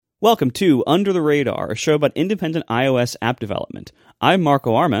Welcome to Under the Radar, a show about independent iOS app development. I'm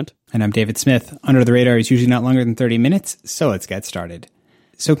Marco Arment. And I'm David Smith. Under the Radar is usually not longer than 30 minutes, so let's get started.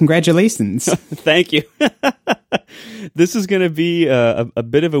 So congratulations. Thank you. This is going to be a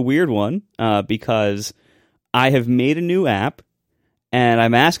bit of a weird one because I have made a new app, and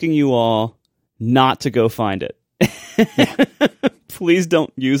I'm asking you all not to go find it. Please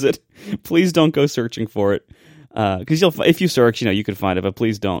don't use it. Please don't go searching for it. Because if you search, you can find it, but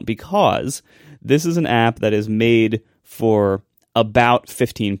please don't, because this is an app that is made for about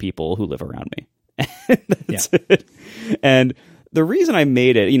 15 people who live around me. That's it. And the reason I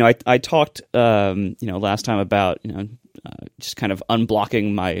made it, I talked, last time about, just kind of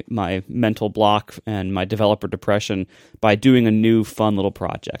unblocking my mental block and my developer depression by doing a new fun little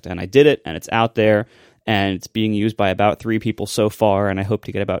project. And I did it, and it's out there, and it's being used by about 3 people so far, and I hope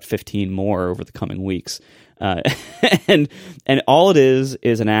to get about 15 more over the coming weeks. And all it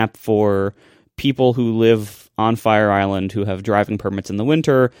is an app for people who live on Fire Island who have driving permits in the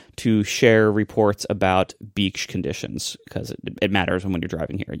winter to share reports about beach conditions, because it matters when you're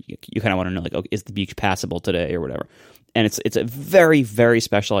driving here. You kind of want to know, is the beach passable today or whatever. And it's a very, very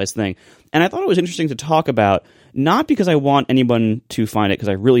specialized thing. And I thought it was interesting to talk about, not because I want anyone to find it, because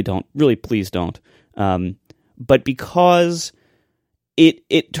I really don't, really please don't, but because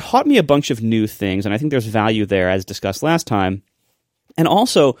it taught me a bunch of new things, and I think there's value there, as discussed last time. And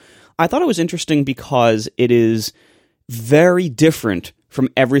also, I thought it was interesting because it is very different from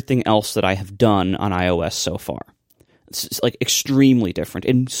everything else that I have done on iOS so far. It's extremely different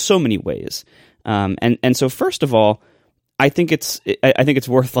in so many ways. And so, first of all, I think it's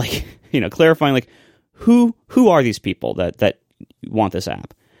worth clarifying who are these people that want this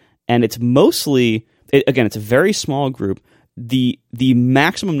app, and it's mostly it's a very small group. The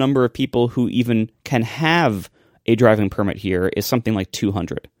maximum number of people who even can have a driving permit here is something like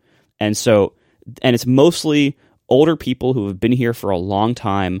 200. And it's mostly older people who have been here for a long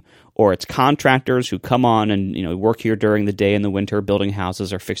time, or it's contractors who come on and work here during the day in the winter, building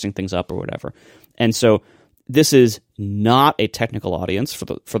houses or fixing things up or whatever. And so this is not a technical audience for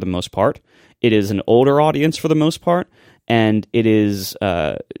the most part. It is an older audience for the most part. And it is,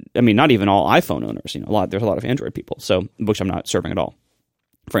 not even all iPhone owners. There's a lot of Android people, which I'm not serving at all,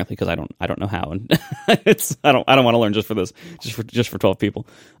 frankly, because I don't know how, and I don't want to learn just for this, just for 12 people.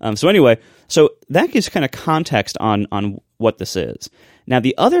 So that gives kind of context on what this is. Now,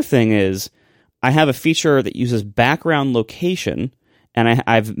 the other thing is, I have a feature that uses background location, and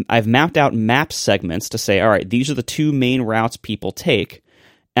I've mapped out map segments to say, all right, these are the 2 main routes people take.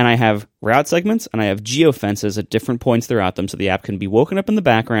 And I have route segments, and I have geofences at different points throughout them, so the app can be woken up in the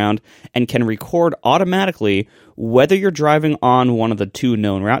background and can record automatically whether you're driving on one of the 2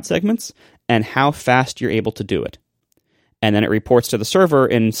 known route segments and how fast you're able to do it. And then it reports to the server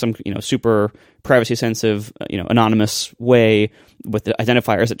in some super privacy-sensitive, anonymous way with the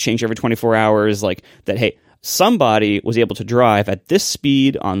identifiers that change every 24 hours, that, hey, somebody was able to drive at this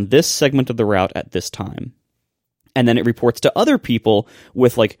speed on this segment of the route at this time. And then it reports to other people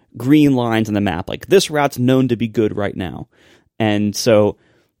with green lines on the map, this route's known to be good right now. And so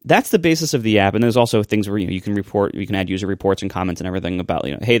that's the basis of the app. And there's also things where you can add user reports and comments and everything about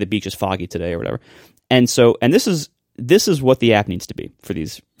hey, the beach is foggy today or whatever. And so this is what the app needs to be for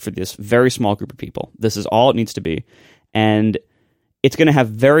this very small group of people. This is all it needs to be, and it's going to have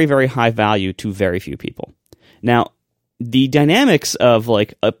very, very high value to very few people. Now, the dynamics of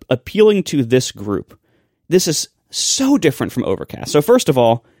appealing to this group, this is so different from Overcast. So first of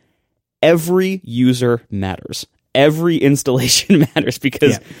all, every user matters. Every installation matters,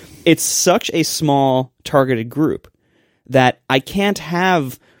 because it's such a small targeted group that I can't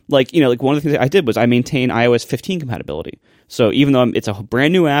have one of the things I did was I maintain iOS 15 compatibility. So even though it's a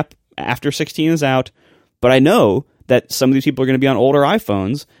brand new app after 16 is out, but I know that some of these people are going to be on older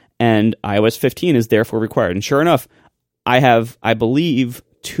iPhones, and iOS 15 is therefore required. And sure enough, I have, I believe,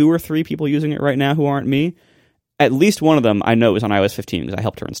 2 or 3 people using it right now who aren't me. At least one of them I know is on iOS 15 because I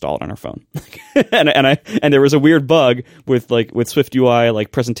helped her install it on her phone. and there was a weird bug with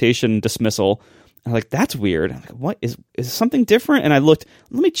SwiftUI presentation dismissal. I'm that's weird. I'm what is something different? And I looked.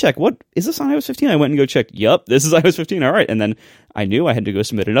 Let me check. What is this on iOS 15? I went and checked. Yup, this is iOS 15. All right. And then I knew I had to go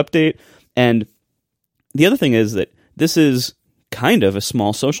submit an update. And the other thing is that this is kind of a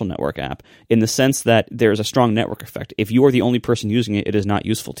small social network app in the sense that there's a strong network effect. If you are the only person using it, it is not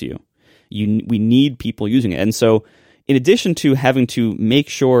useful to you. We need people using it. And so in addition to having to make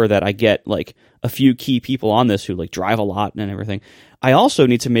sure that I get a few key people on this who drive a lot and everything, I also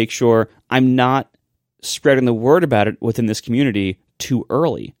need to make sure I'm not spreading the word about it within this community too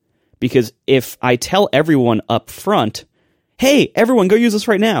early. Because if I tell everyone up front, hey, everyone go use this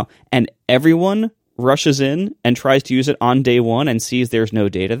right now. And everyone rushes in and tries to use it on day one and sees there's no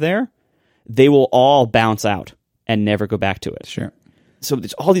data there, they will all bounce out and never go back to it. Sure. So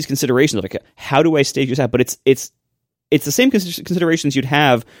there's all these considerations of like, how do I stage this app? But it's the same considerations you'd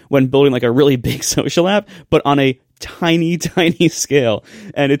have when building like a really big social app, but on a tiny, tiny scale.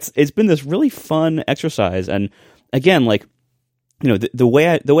 And it's been this really fun exercise. And again, like, the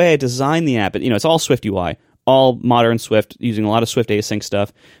way I design the app, it's all Swift UI, all modern Swift, using a lot of Swift async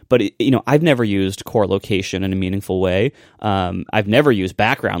stuff. But I've never used core location in a meaningful way. I've never used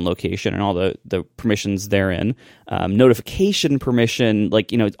background location and all the permissions therein, notification permission,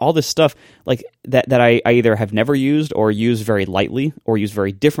 like all this stuff like that I either have never used or use very lightly or use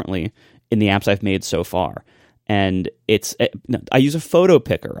very differently in the apps I've made so far. And I use a photo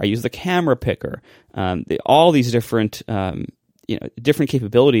picker, I use the camera picker, all these different different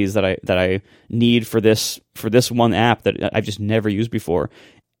capabilities that I need for this one app that I've just never used before.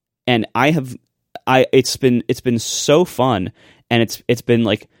 And it's been so fun, and it's been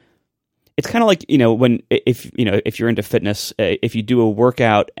like, it's kind of like when if you're into fitness, if you do a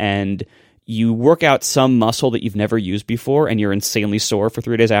workout and you work out some muscle that you've never used before and you're insanely sore for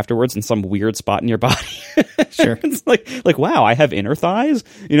 3 days afterwards in some weird spot in your body. Sure. It's like, wow, I have inner thighs.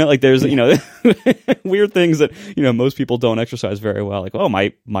 Like there's, weird things that, most people don't exercise very well. Like, oh,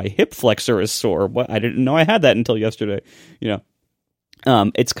 my hip flexor is sore. What? I didn't know I had that until yesterday.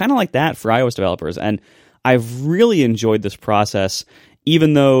 It's kind of like that for iOS developers. And I've really enjoyed this process,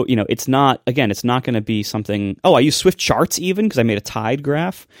 even though, it's not going to be something, I use Swift charts even because I made a tide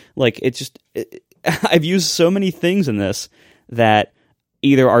graph. Like I've used so many things in this that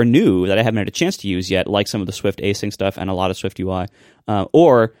either are new that I haven't had a chance to use yet, like some of the Swift async stuff and a lot of Swift UI,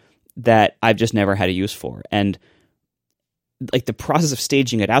 or that I've just never had a use for. And like the process of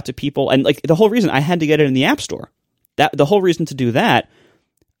staging it out to people, and like the whole reason I had to get it in the App Store, the whole reason to do that,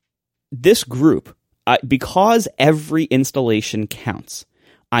 this group, because every installation counts,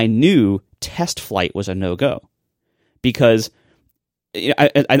 I knew test flight was a no-go. Because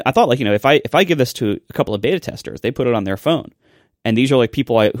I thought, like, if I give this to a couple of beta testers, they put it on their phone, and these are like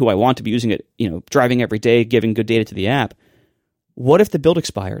people who I want to be using it, driving every day, giving good data to the app. What if the build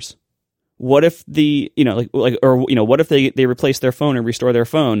expires? What if what if they replace their phone and restore their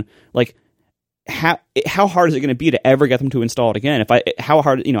phone? Like, how hard is it going to be to ever get them to install it again? How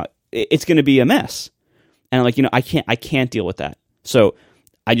hard, it's going to be a mess. And like, I can't deal with that. So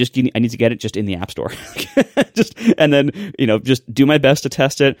I need to get it just in the App Store, and then just do my best to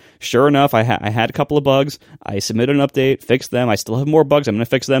test it. Sure enough, I had a couple of bugs. I submitted an update, fixed them. I still have more bugs. I'm going to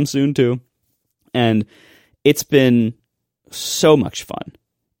fix them soon too. And it's been so much fun,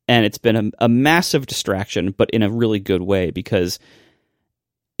 and it's been a massive distraction, but in a really good way, because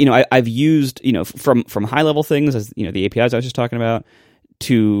I've used from high level things, as the APIs I was just talking about,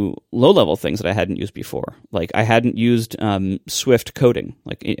 to low-level things that I hadn't used before. Like, I hadn't used Swift coding,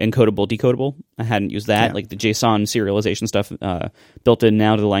 like encodable, decodable. I hadn't used that, like the JSON serialization stuff built in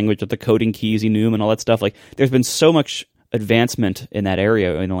now to the language with the coding keys, enum, and all that stuff. Like, there's been so much advancement in that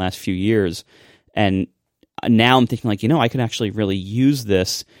area in the last few years. And now I'm thinking, like, I can actually really use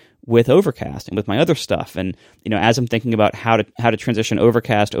this with Overcast and with my other stuff. And, as I'm thinking about how to transition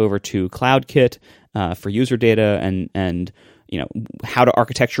Overcast over to CloudKit for user data and how to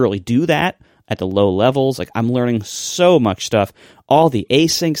architecturally do that at the low levels. Like, I'm learning so much stuff. All the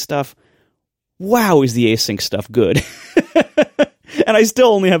async stuff. Wow, is the async stuff good? And I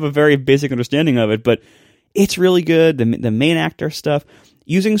still only have a very basic understanding of it, but it's really good. The main actor stuff.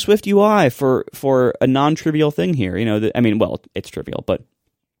 Using Swift UI for a non-trivial thing here. It's trivial, but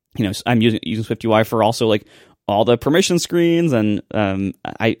I'm using Swift UI for also like all the permission screens, and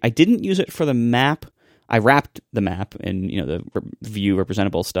I didn't use it for the map. I wrapped the map in the view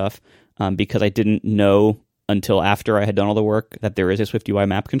representable stuff because I didn't know until after I had done all the work that there is a Swift UI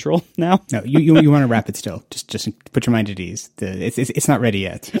map control now. No, you want to wrap it still. Just put your mind at ease. It's not ready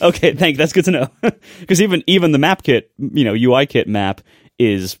yet. Okay, thanks. That's good to know. Because even the map kit, UI kit map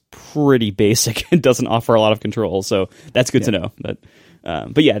is pretty basic and doesn't offer a lot of control. So that's good to know.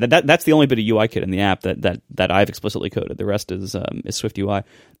 But yeah, that's the only bit of UI kit in the app that I've explicitly coded. The rest is Swift UI,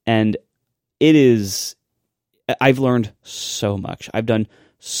 and it is. I've learned so much. I've done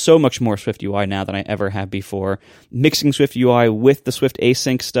so much more Swift UI now than I ever have before. Mixing Swift UI with the Swift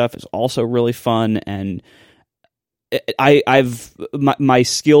async stuff is also really fun, and my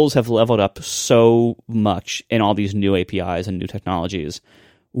skills have leveled up so much in all these new APIs and new technologies,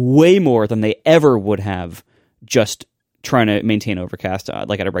 way more than they ever would have just trying to maintain Overcast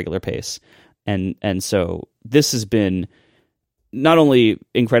like at a regular pace. And so this has been not only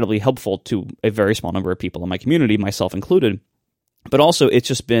incredibly helpful to a very small number of people in my community, myself included, but also it's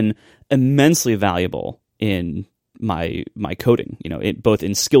just been immensely valuable in my coding, both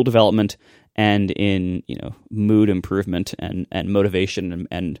in skill development and in, mood improvement and motivation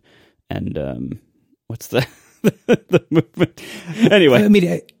and what's the the movement? Anyway. I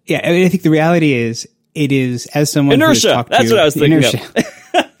think the reality is, it is, as someone inertia. Who has talked That's to, what I was thinking inertia.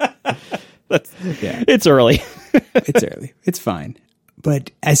 of. It's early. It's early. It's fine.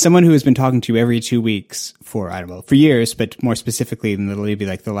 But as someone who has been talking to you every 2 weeks for, I don't know, for years, but more specifically in maybe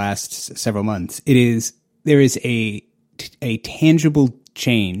like the last several months, there is a tangible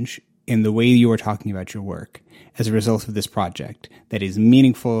change in the way you are talking about your work as a result of this project that is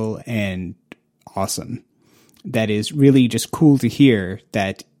meaningful and awesome. That is really just cool to hear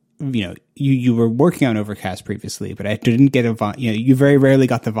that, you were working on Overcast previously, but I didn't get you very rarely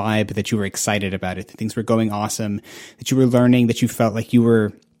got the vibe that you were excited about it, that things were going awesome, that you were learning, that you felt like you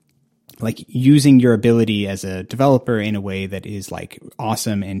were like using your ability as a developer in a way that is like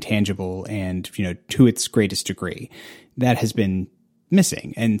awesome and tangible and, to its greatest degree. That has been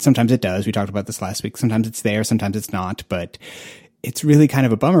missing. And sometimes it does. We talked about this last week. Sometimes it's there, sometimes it's not, but it's really kind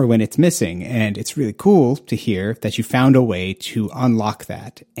of a bummer when it's missing. And it's really cool to hear that you found a way to unlock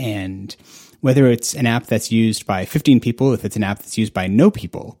that. And whether it's an app that's used by 15 people, if it's an app that's used by no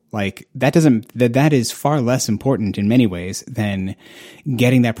people, like that is far less important in many ways than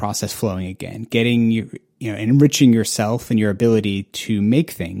getting that process flowing again, getting enriching yourself and your ability to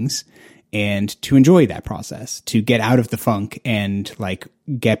make things and to enjoy that process, to get out of the funk and like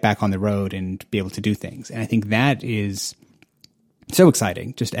get back on the road and be able to do things. And I think that is so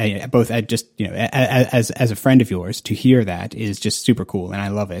exciting. Just as a friend of yours, to hear that is just super cool, and I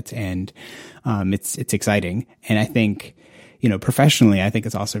love it. And it's exciting. And I think, professionally, I think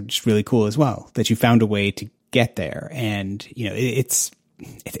it's also just really cool as well that you found a way to get there. And it's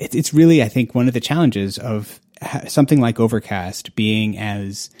really, I think, one of the challenges of something like Overcast being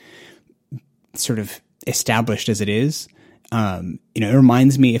as sort of established as it is. It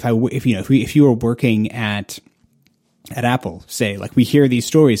reminds me if you were working at Apple, say, like we hear these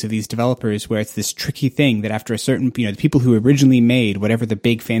stories of these developers where it's this tricky thing that after a certain, the people who originally made whatever the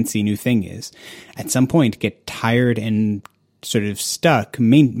big fancy new thing is, at some point get tired and sort of stuck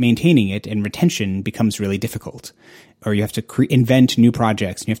maintaining it, and retention becomes really difficult. Or you have to invent new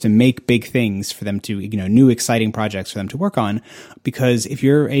projects, and you have to make big things for them to, new exciting projects for them to work on. Because if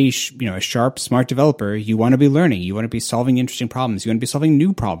you're a sharp, smart developer, you want to be learning, you want to be solving interesting problems, you want to be solving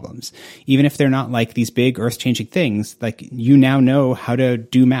new problems. Even if they're not like these big earth-changing things, like you now know how to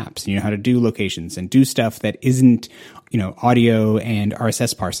do maps, you know how to do locations and do stuff that isn't, audio and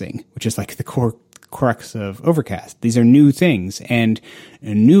RSS parsing, which is like the core crux of Overcast. These are new things, and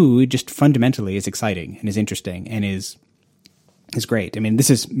new just fundamentally is exciting and is interesting and is great. I mean, this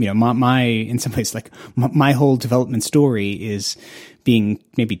is, my in some ways, like my whole development story is being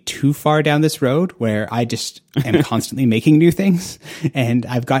maybe too far down this road where I just am constantly making new things. And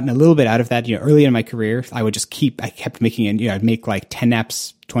I've gotten a little bit out of that. Early in my career, I kept making, I'd make like 10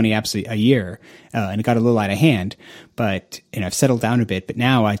 apps, 20 apps a year, and it got a little out of hand. But, I've settled down a bit. But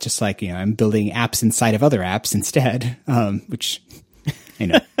now I just like, I'm building apps inside of other apps instead, which,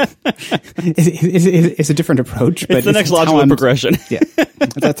 it's a different approach. But it's the next logical progression. Yeah.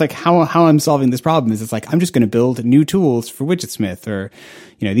 That's like how I'm solving this problem is it's like, I'm just going to build new tools for Widgetsmith or,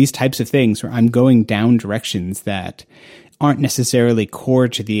 these types of things where I'm going down directions that aren't necessarily core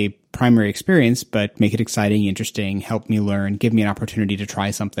to the primary experience, but make it exciting, interesting, help me learn, give me an opportunity to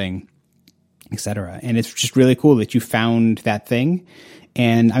try something, etc. And it's just really cool that you found that thing.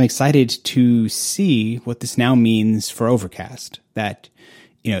 And I'm excited to see what this now means for Overcast. That,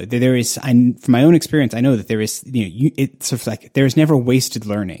 there is, from my own experience, I know that there is, it's sort of like there's never wasted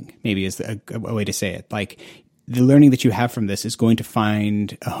learning, maybe is a way to say it. Like the learning that you have from this is going to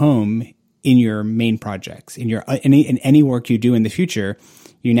find a home in your main projects, in your in any work you do in the future.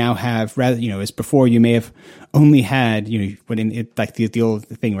 You now have, rather, as before, you may have only had, when like the old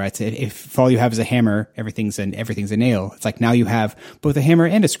thing, right? So if all you have is a hammer, everything's a nail. It's like now you have both a hammer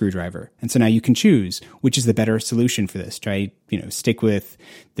and a screwdriver. And so now you can choose which is the better solution for this. Do I, stick with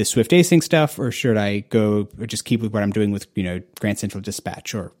the Swift async stuff, or should I go or just keep with what I'm doing with, Grand Central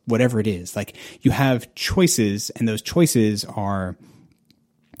Dispatch or whatever it is? Like you have choices, and those choices are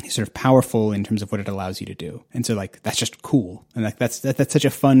sort of powerful in terms of what it allows you to do. And so like, that's just cool. And like, that's such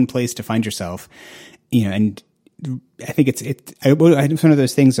a fun place to find yourself, and I think it's one of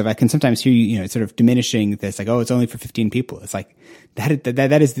those things of, I can sometimes hear you, sort of diminishing this, like, oh, it's only for 15 people. It's like,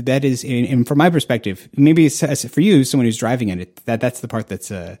 that is, and from my perspective, maybe it's, for you, someone who's driving it, that's the part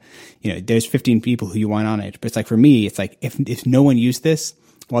that's, there's 15 people who you want on it. But it's like, for me, it's like, if no one used this,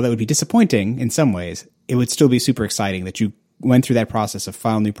 while that would be disappointing in some ways, it would still be super exciting that you went through that process of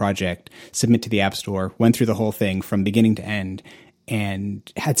file new project, submit to the App Store, went through the whole thing from beginning to end,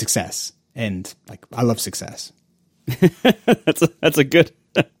 and had success. And like, I love success. That's a good,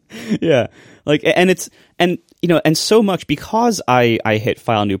 yeah. Like, and so much because I hit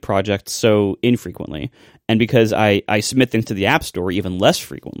file new project so infrequently, and because I submit things to the App Store even less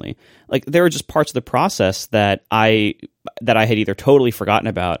frequently. Like, there are just parts of the process that I had either totally forgotten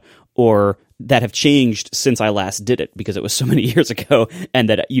about or that have changed since I last did it because it was so many years ago, and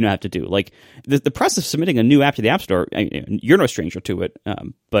that have to do. Like, the process of submitting a new app to the App Store, you're no stranger to it,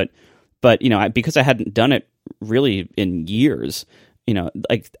 but because I hadn't done it really in years,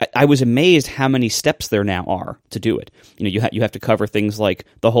 like, I was amazed how many steps there now are to do it. You have to cover things like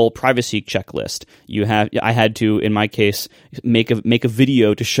the whole privacy checklist. I had to, in my case, make a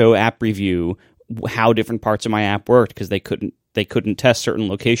video to show app review how different parts of my app worked, because they couldn't test certain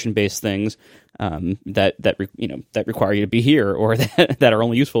location-based things that require you to be here, or that are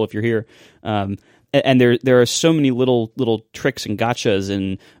only useful if you're here. And there are so many little tricks and gotchas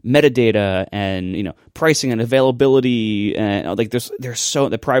and metadata and pricing and availability, and like there's so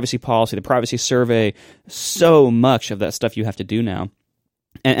the privacy policy, the privacy survey, so much of that stuff you have to do now.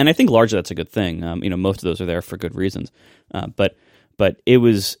 And I think largely that's a good thing. Most of those are there for good reasons. But it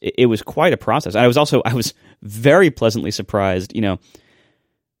was quite a process. I was very pleasantly surprised.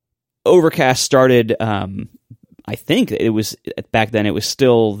 Overcast started. I think it was back then. It was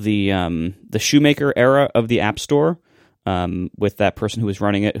still the Shoemaker era of the App Store, with that person who was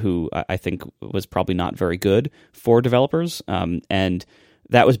running it, who I think was probably not very good for developers. And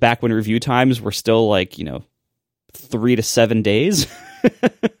that was back when review times were still like 3 to 7 days,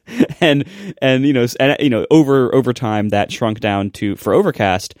 and over time that shrunk down for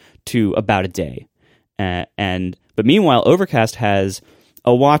Overcast to about a day. But meanwhile, Overcast has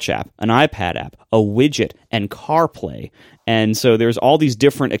a watch app, an iPad app, a widget, and CarPlay. And so there's all these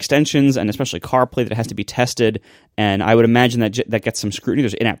different extensions, and especially CarPlay, that has to be tested. And I would imagine that gets some scrutiny.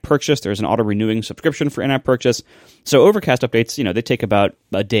 There's in-app purchase. There's an auto-renewing subscription for in-app purchase. So Overcast updates, they take about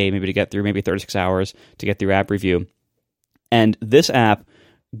a day maybe to get through, maybe 36 hours to get through app review. And this app,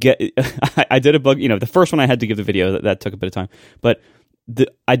 I did a bug, the first one I had to give the video, that took a bit of time. But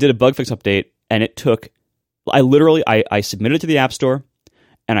I did a bug fix update, and it took, I submitted it to the App Store,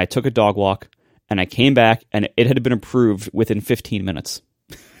 and I took a dog walk, and I came back, and it had been approved within 15 minutes.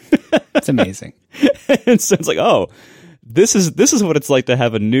 That's amazing. And so it's like, oh, this is what it's like to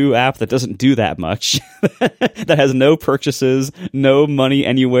have a new app that doesn't do that much, that has no purchases, no money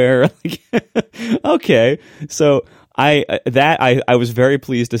anywhere. Okay, so I was very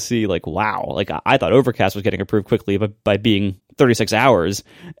pleased to see, like, wow, like I thought Overcast was getting approved quickly by being 36 hours,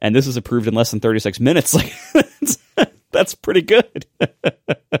 and this is approved in less than 36 minutes. Like, that's pretty good.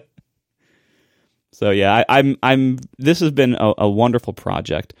 So yeah, I'm. This has been a wonderful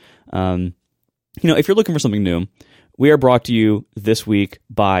project. If you're looking for something new, we are brought to you this week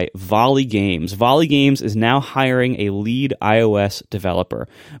by Volley Games. Volley Games is now hiring a lead iOS developer.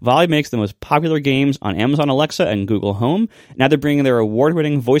 Volley makes the most popular games on Amazon Alexa and Google Home. Now they're bringing their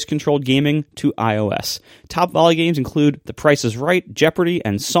award-winning voice-controlled gaming to iOS. Top Volley games include The Price is Right, Jeopardy,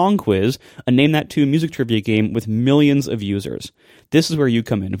 and Song Quiz, a Name That Tune music trivia game with millions of users. This is where you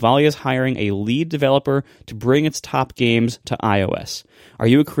come in. Volley is hiring a lead developer to bring its top games to iOS. Are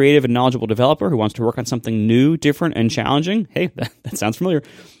you a creative and knowledgeable developer who wants to work on something new, different, and challenging? Hey, that sounds familiar.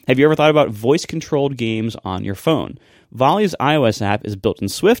 Have you ever thought about voice-controlled games on your phone? Volley's iOS app is built in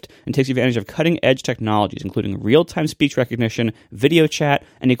Swift and takes advantage of cutting-edge technologies, including real-time speech recognition, video chat,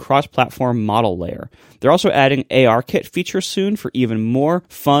 and a cross-platform model layer. They're also adding ARKit features soon for even more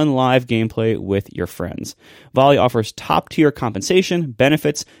fun live gameplay with your friends. Volley offers top-tier compensation,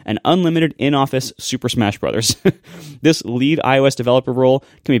 benefits, and unlimited in-office Super Smash Bros. This lead iOS developer role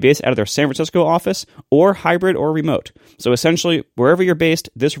can be based out of their San Francisco office, or hybrid or remote. So essentially, wherever you're based,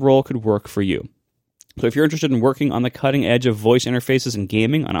 this role could work for you. So if you're interested in working on the cutting edge of voice interfaces and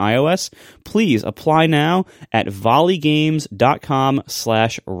gaming on iOS, please apply now at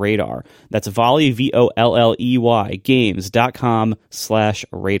volleygame.com/radar. That's Volley, VOLLEY,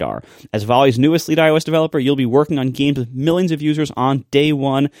 games.com/radar. As Volley's newest lead iOS developer, you'll be working on games with millions of users on day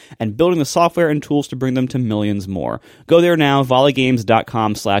one and building the software and tools to bring them to millions more. Go there now,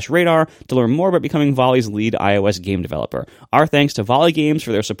 volleygames.com/radar, to learn more about becoming Volley's lead iOS game developer. Our thanks to Volley Games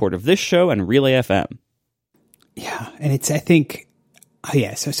for their support of this show and Relay FM. Yeah, and it's, I think,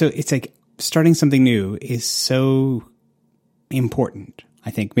 so it's like starting something new is so important.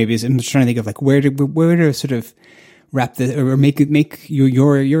 I think maybe I'm just trying to think of like where to sort of wrap the or make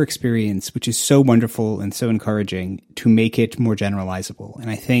your experience, which is so wonderful and so encouraging, to make it more generalizable. And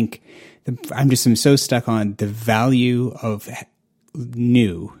I think I'm so stuck on the value of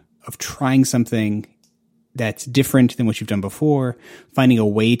of trying something that's different than what you've done before, finding a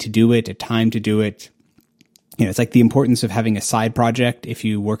way to do it, a time to do it. It's like the importance of having a side project if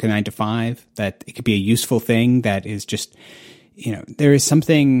you work a 9 to 5, that it could be a useful thing that is just, there is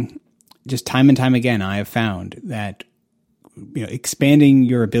something just time and time again I have found that, expanding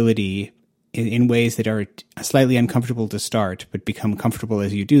your ability in ways that are slightly uncomfortable to start, but become comfortable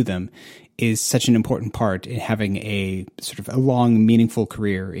as you do them, is such an important part in having a sort of a long, meaningful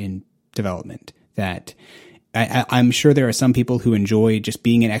career in development. That I'm sure there are some people who enjoy just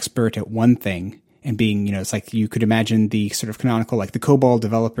being an expert at one thing and being, it's like you could imagine the sort of canonical, like the COBOL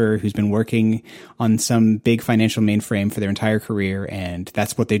developer who's been working on some big financial mainframe for their entire career, and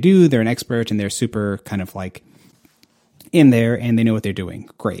that's what they do. They're an expert and they're super kind of like in there and they know what they're doing.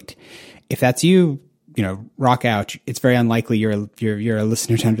 Great. If that's you, rock out. It's very unlikely you're a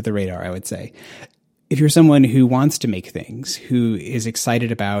listener to Under the Radar, I would say. If you're someone who wants to make things, who is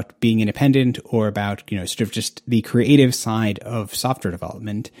excited about being independent or about, sort of just the creative side of software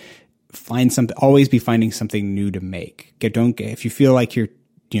development, always be finding something new to make. If you feel like you're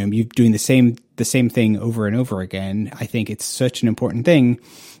doing the same thing over and over again, I think it's such an important thing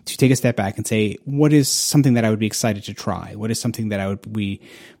to take a step back and say, what is something that I would be excited to try? What is something that would be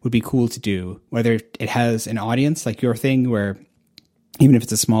cool to do? Whether it has an audience like your thing, where even if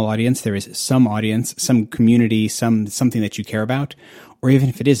it's a small audience, there is some audience, some community, something that you care about, or even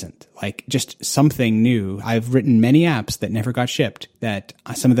if it isn't, like just something new. I've written many apps that never got shipped, that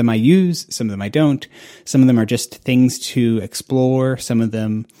some of them I use, some of them I don't. Some of them are just things to explore. Some of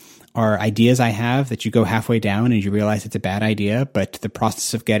them are ideas I have that you go halfway down and you realize it's a bad idea, but the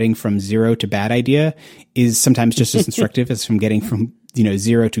process of getting from zero to bad idea is sometimes just as instructive as from getting from,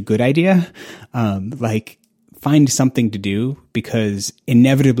 zero to good idea. Find something to do, because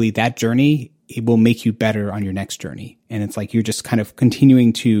inevitably that journey, it will make you better on your next journey. And it's like you're just kind of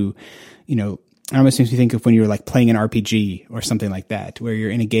continuing to, it almost makes me think of when you're like playing an RPG or something like that, where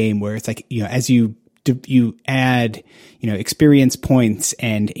you're in a game where it's like, as you add, experience points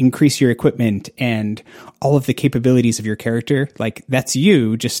and increase your equipment and all of the capabilities of your character, like that's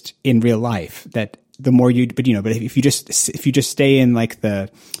you just in real life. That the more but if you just stay in like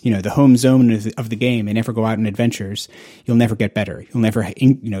the home zone of the game and never go out on adventures, you'll never get better. You'll never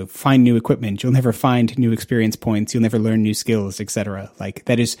find new equipment. You'll never find new experience points. You'll never learn new skills, etc. Like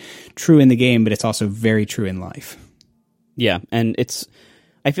that is true in the game, but it's also very true in life. Yeah, and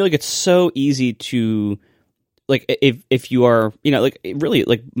I feel like it's so easy to, like, if you are, really,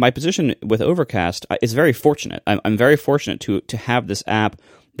 like, my position with Overcast is very fortunate. I'm very fortunate to have this app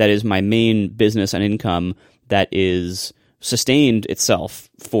that is my main business and income, that is sustained itself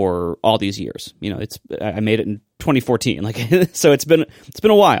for all these years. I made it in 2014, like so it's been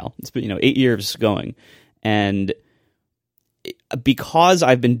a while. It's been 8 years going, and because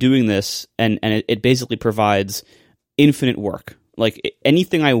I've been doing this, and it basically provides infinite work. Like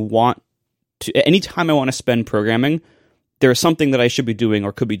anything I want to, anytime I want to spend programming, there's something that I should be doing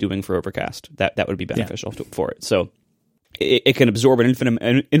or could be doing for Overcast that would be beneficial for it. So it can absorb an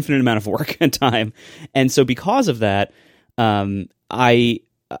infinite amount of work and time, and so because of that, and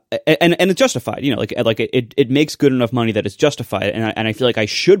it's justified. It makes good enough money that it's justified, and I feel like I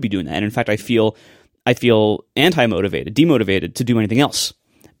should be doing that. And in fact, I feel demotivated to do anything else,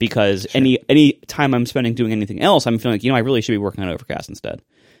 because sure, any time I'm spending doing anything else, I'm feeling like I really should be working on Overcast instead.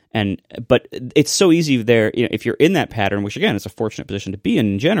 But it's so easy there. If you're in that pattern, which again is a fortunate position to be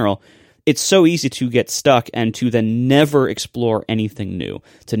in general, it's so easy to get stuck and to then never explore anything new,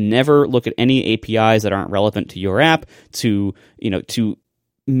 to never look at any APIs that aren't relevant to your app, to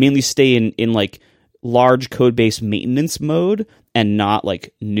mainly stay in like large code base maintenance mode and not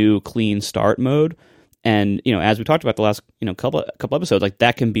like new clean start mode. And as we talked about the last couple episodes, like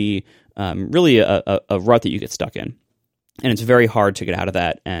that can be really a rut that you get stuck in, and it's very hard to get out of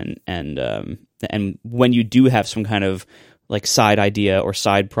that. And when you do have some kind of like side idea or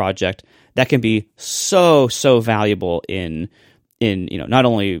side project, that can be so valuable in not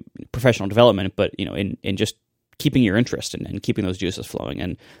only professional development, but in just keeping your interest and keeping those juices flowing.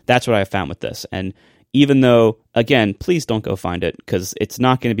 And that's what I have found with this. And even though, again, please don't go find it, because it's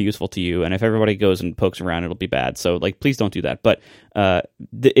not going to be useful to you. And if everybody goes and pokes around, it'll be bad. So like, please don't do that. But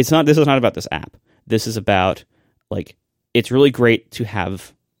this is not about this app. This is about, like, it's really great to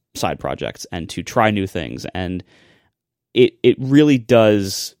have side projects and to try new things, and it really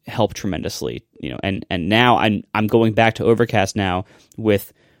does help tremendously. And now I'm going back to Overcast now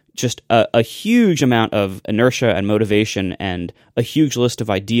with just a huge amount of inertia and motivation and a huge list of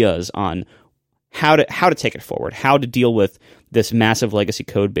ideas on how to take it forward, how to deal with this massive legacy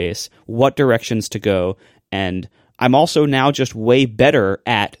code base, what directions to go. And I'm also now just way better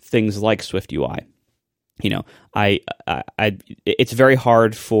at things like Swift UI. It's very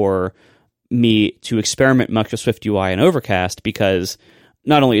hard for me to experiment much with Swift UI and Overcast because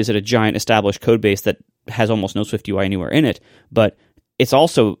not only is it a giant established code base that has almost no Swift UI anywhere in it, but it's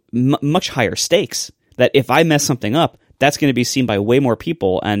also much higher stakes that if I mess something up, that's going to be seen by way more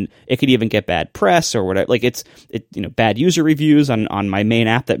people, and it could even get bad press or whatever. Like bad user reviews on my main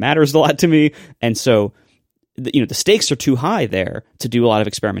app that matters a lot to me, and so the stakes are too high there to do a lot of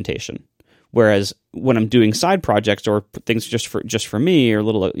experimentation. Whereas when I'm doing side projects or things just for me or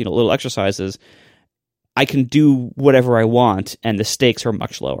little exercises, I can do whatever I want, and the stakes are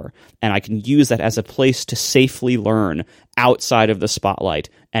much lower. And I can use that as a place to safely learn outside of the spotlight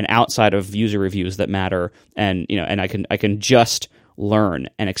and outside of user reviews that matter. And I can just learn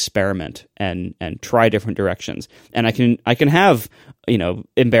and experiment and try different directions. And I can have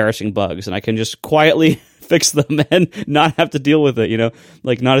embarrassing bugs, and I can just quietly fix them and not have to deal with it.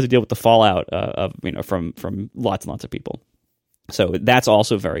 Not have to deal with the fallout from lots and lots of people. So that's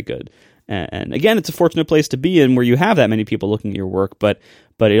also very good. And again, it's a fortunate place to be in where you have that many people looking at your work, but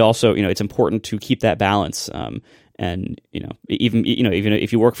it also, it's important to keep that balance. And even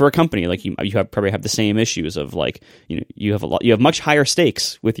if you work for a company, like you probably have the same issues of you have much higher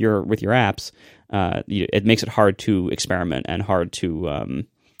stakes with your apps. It makes it hard to experiment and hard to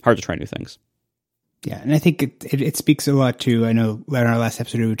try new things. Yeah, and I think it speaks a lot to, I know in our last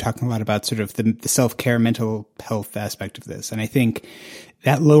episode we were talking a lot about sort of the self-care, mental health aspect of this. And I think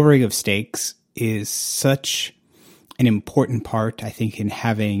that lowering of stakes is such an important part, I think, in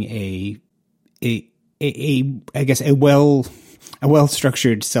having a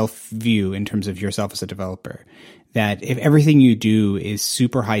well-structured self-view in terms of yourself as a developer. That if everything you do is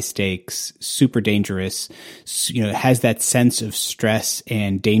super high stakes, super dangerous, has that sense of stress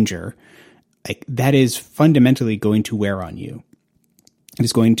and danger, like that is fundamentally going to wear on you. It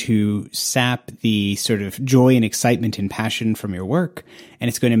is going to sap the sort of joy and excitement and passion from your work. And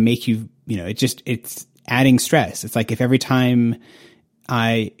it's going to make you, it's adding stress. It's like if every time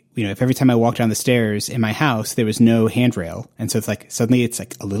I walked down the stairs in my house, there was no handrail. And so it's like, suddenly it's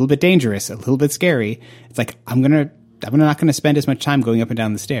like a little bit dangerous, a little bit scary. It's like, I'm not going to spend as much time going up and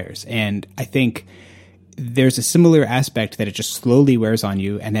down the stairs. And I think there's a similar aspect that it just slowly wears on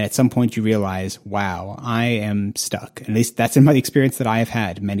you. And then at some point you realize, wow, I am stuck. At least that's in my experience that I have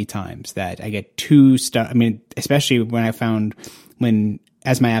had many times, that I get too stuck. I mean, especially when I found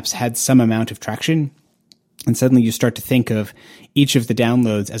as my apps had some amount of traction, and suddenly you start to think of each of the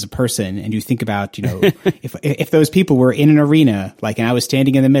downloads as a person, and you think about, if those people were in an arena, and I was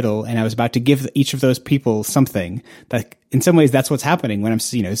standing in the middle and I was about to give each of those people something, that in some ways that's what's happening when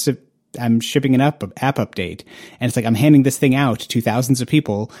I'm shipping an app update, and it's like I'm handing this thing out to thousands of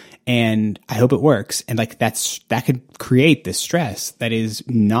people, and I hope it works. And that could create this stress that is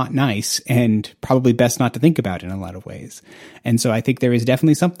not nice and probably best not to think about in a lot of ways. And so I think there is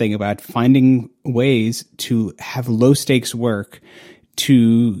definitely something about finding ways to have low stakes work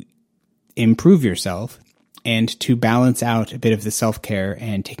to improve yourself and to balance out a bit of the self-care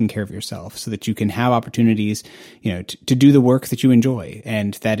and taking care of yourself so that you can have opportunities, to do the work that you enjoy.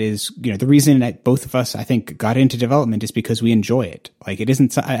 And that is, the reason that both of us, I think, got into development is because we enjoy it. Like it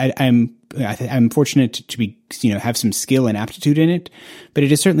isn't, I'm fortunate to be, have some skill and aptitude in it, but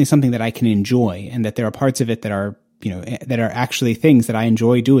it is certainly something that I can enjoy, and that there are parts of it that are, that are actually things that I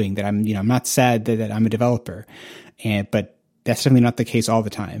enjoy doing, that I'm not sad that I'm a developer. But that's definitely not the case all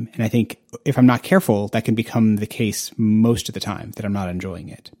the time. And I think if I'm not careful, that can become the case most of the time, that I'm not enjoying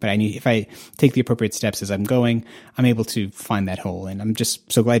it. But if I take the appropriate steps as I'm going, I'm able to find that hole. And I'm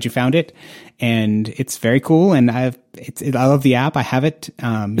just so glad you found it. And it's very cool. And I love the app. I have it.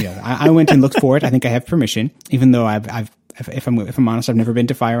 I went and looked for it. I think I have permission, even though if I'm honest, I've never been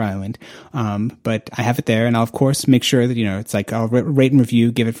to Fire Island. But I have it there, and I'll of course make sure that, it's like I'll rate and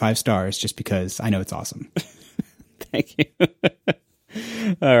review, give it 5 stars just because I know it's awesome. Thank you.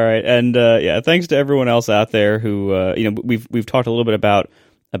 All right, and thanks to everyone else out there who we've talked a little bit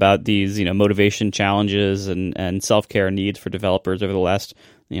about these motivation challenges and self-care needs for developers over the last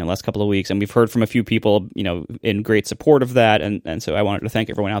couple of weeks, and we've heard from a few people in great support of that, and so I wanted to thank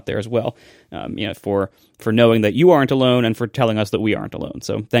everyone out there as well, for knowing that you aren't alone and for telling us that we aren't alone.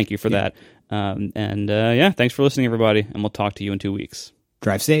 So thank you for that, thanks for listening, everybody, and we'll talk to you in 2 weeks.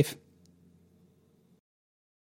 Drive safe.